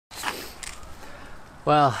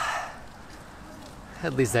Well,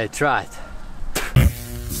 at least I tried.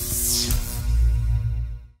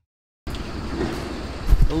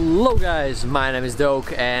 Hello guys, my name is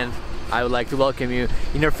Doke and I would like to welcome you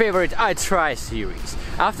in your favorite I Try series.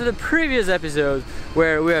 After the previous episode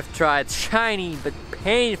where we have tried shiny but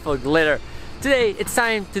painful glitter, today it's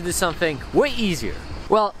time to do something way easier.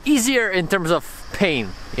 Well, easier in terms of pain,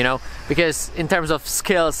 you know, because in terms of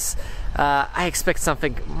skills, I expect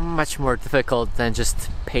something much more difficult than just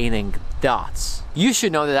painting dots. You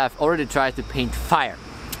should know that I've already tried to paint fire.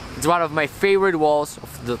 It's one of my favorite walls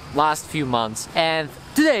of the last few months, and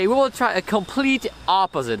today we will try a complete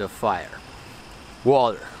opposite of fire: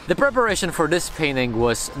 water. The preparation for this painting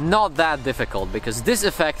was not that difficult because this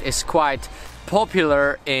effect is quite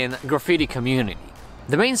popular in graffiti community.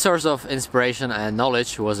 The main source of inspiration and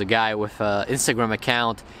knowledge was a guy with an Instagram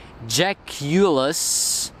account,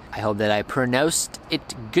 Jackulus. I hope that I pronounced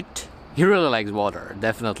it good. He really likes water,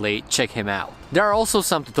 definitely check him out. There are also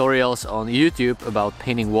some tutorials on YouTube about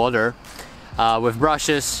painting water with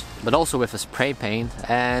brushes, but also with a spray paint.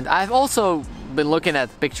 And I've also been looking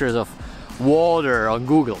at pictures of water on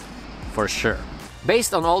Google, for sure.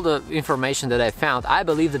 Based on all the information that I found, I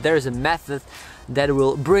believe that there is a method that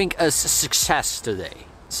will bring us success today.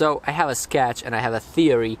 So I have a sketch and I have a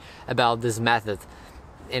theory about this method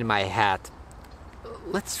in my head.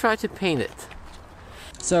 Let's try to paint it.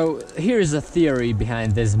 So here's a theory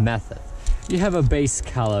behind this method. You have a base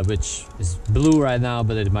color which is blue right now,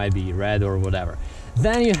 but it might be red or whatever.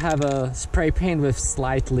 Then you have a spray paint with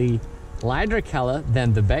slightly lighter color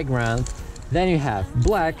than the background. Then you have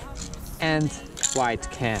black and white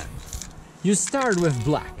can. You start with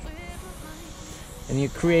black and you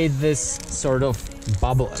create this sort of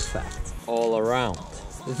bubble effect all around.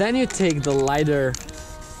 Then you take the lighter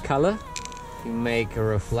color, you make a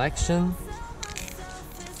reflection.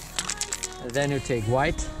 Then you take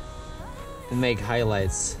white and make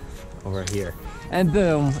highlights over here. And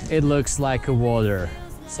boom, it looks like a water,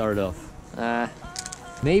 sort of.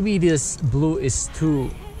 Maybe this blue is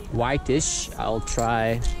too whitish. I'll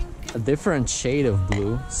try a different shade of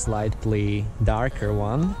blue, slightly darker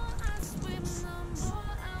one.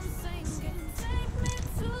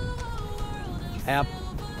 Yep,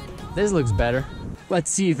 this looks better. Let's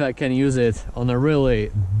see if I can use it on a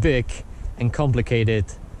really big and complicated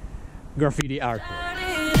graffiti artwork.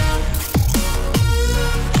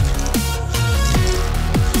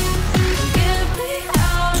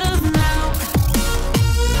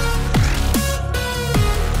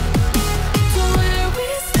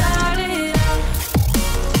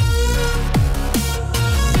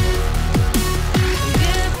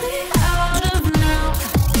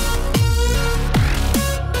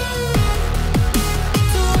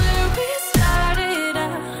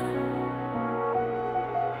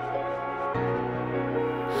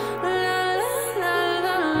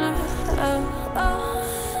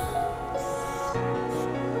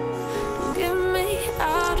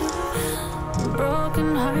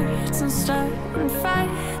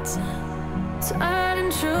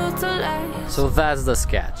 So that's the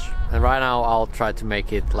sketch, and right now I'll try to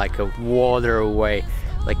make it like a waterway,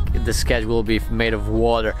 like the sketch will be made of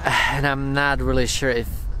water, and I'm not really sure if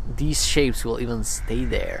these shapes will even stay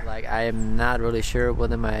there. Like, I am not really sure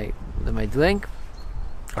what am I doing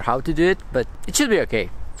or how to do it, but it should be okay.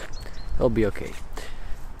 It'll be okay.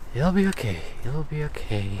 It'll be okay. It'll be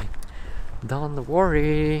okay. Don't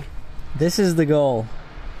worry. This is the goal.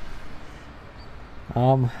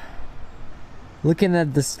 Looking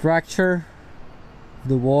at the structure,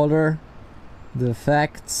 the water, the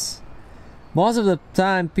effects. Most of the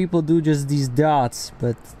time people do just these dots,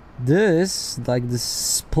 but this, like this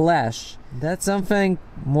splash, that's something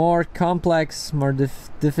more complex, more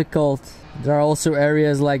difficult. There are also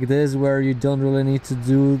areas like this where you don't really need to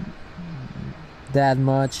do that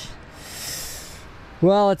much.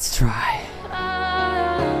 Well, let's try.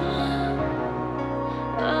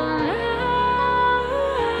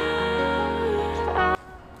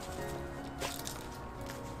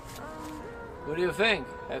 What do you think?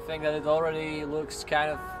 I think that it already looks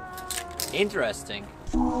kind of interesting.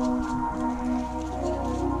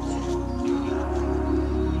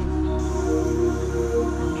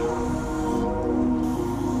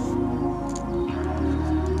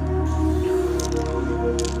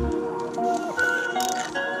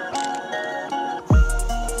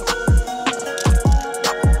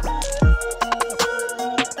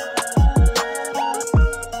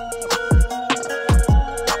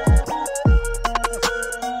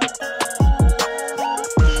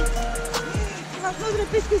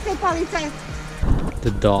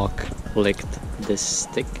 The dog licked this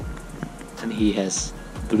stick and he has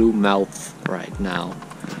blue mouth right now.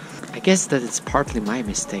 I guess that it's partly my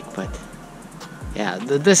mistake, but yeah,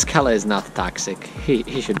 this color is not toxic.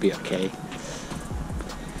 He should be okay.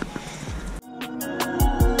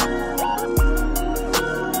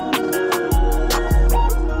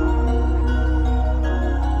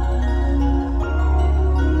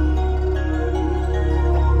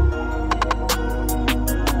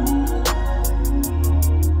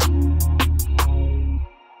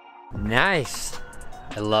 Nice.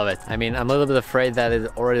 I love it. I mean, I'm a little bit afraid that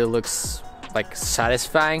it already looks like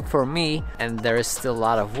satisfying for me and there is still a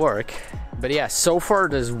lot of work. But yeah, so far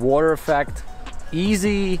this water effect,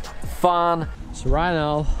 easy, fun. So right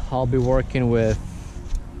now I'll be working with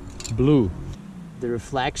blue. The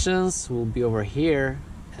reflections will be over here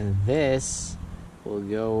and this will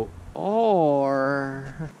go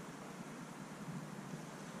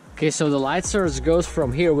Okay, so the light source goes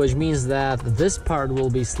from here, which means that this part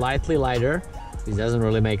will be slightly lighter. It doesn't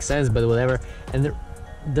really make sense, but whatever. And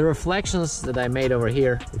the reflections that I made over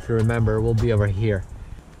here, if you remember, will be over here.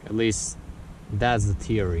 At least that's the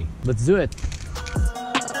theory. Let's do it.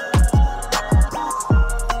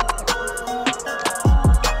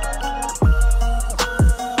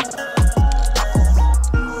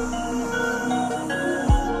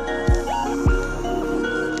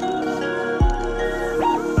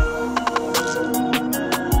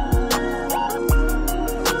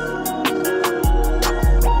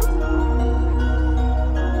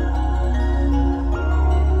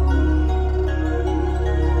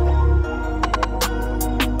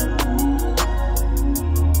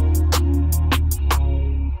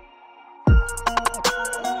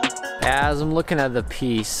 As I'm looking at the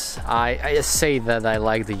piece, I say that I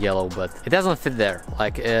like the yellow, but it doesn't fit there.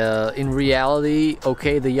 Like in reality,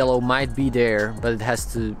 okay, the yellow might be there, but it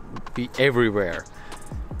has to be everywhere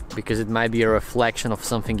because it might be a reflection of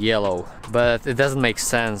something yellow. But it doesn't make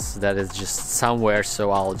sense that it's just somewhere,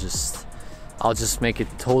 so I'll just make it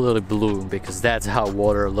totally blue because that's how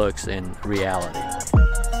water looks in reality.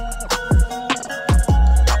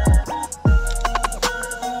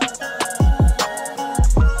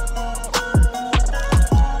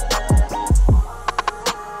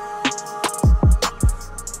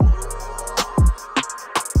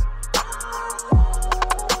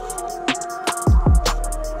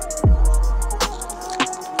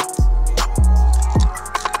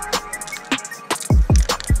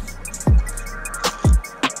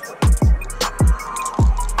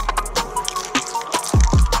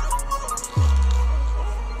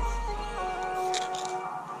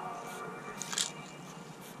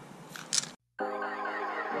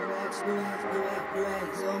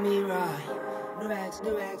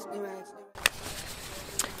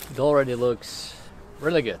 It already looks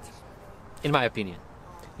really good, in my opinion.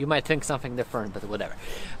 You might think something different, but whatever.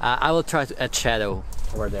 I will try to add shadow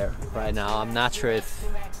over there right now. I'm not sure if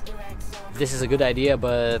this is a good idea,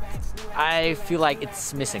 but I feel like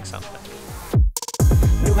it's missing something.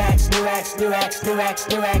 New X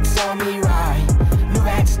on me right.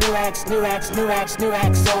 New X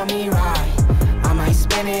on me right. I might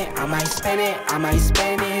spin it, I might spin it, I might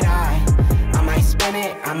spin it, I might spin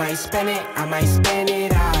it, I might spin it, I might spin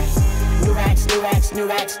it,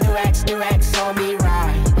 New X on me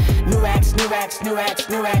right. New X.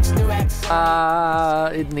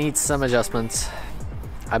 It needs some adjustments.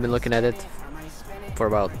 I've been looking at it for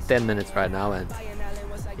about 10 minutes right now and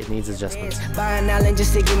it needs adjustments. Buy an island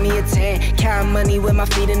just to give me a 10. Count money with my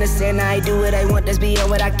feet in the sand. I do what I want, that's beyond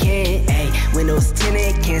what I can. Ay, windows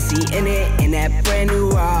tinted, can't see in it. In that brand new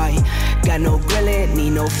ride. Got no grilling,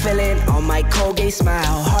 need no filling. On my Colgate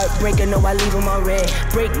smile. Heartbreaker, no, I leave them on red.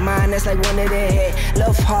 Break mine, that's like one of their head.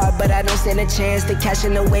 Love hard, but I don't stand a chance. The cash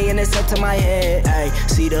in the way and it's up to my head. Ay,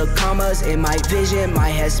 see the commas in my vision, my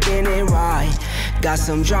head spinning right. Got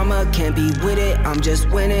some drama, can't be with it, I'm just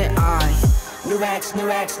winning. New X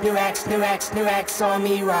on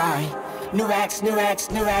me right. New X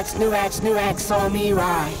on me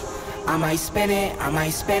right. I might spin it, I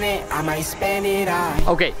might spin it, I might spin it.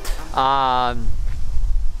 Okay,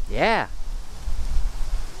 yeah,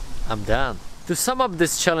 I'm done. To sum up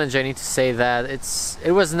this challenge, I need to say that it's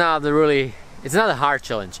not a hard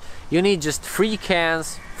challenge. You need just 3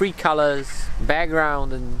 cans, 3 colors,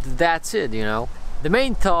 background, and that's it, you know. The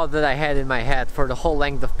main thought that I had in my head for the whole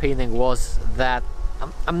length of painting was that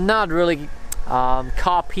I'm not really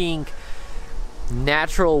copying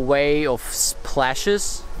natural way of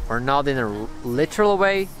splashes, or not in a literal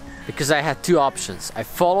way, because I had 2 options. I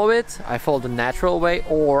follow the natural way,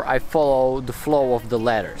 or I follow the flow of the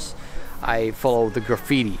letters. I follow the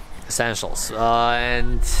graffiti essentials,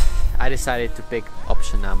 and I decided to pick option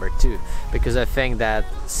option number 2, because I think that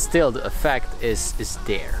still the effect is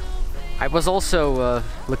there. I was also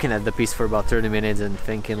looking at the piece for about 30 minutes and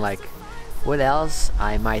thinking like what else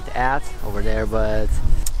I might add over there, but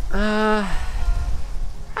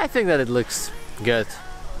I think that it looks good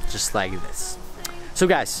just like this. So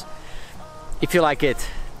guys, if you like it,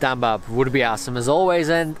 thumb up would be awesome as always,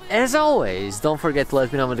 and as always, don't forget to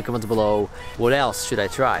let me know in the comments below what else should I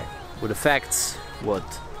try. What effects,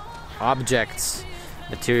 what objects,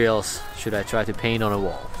 materials should I try to paint on a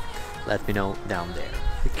wall? Let me know down there,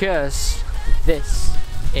 because this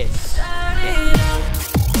is it.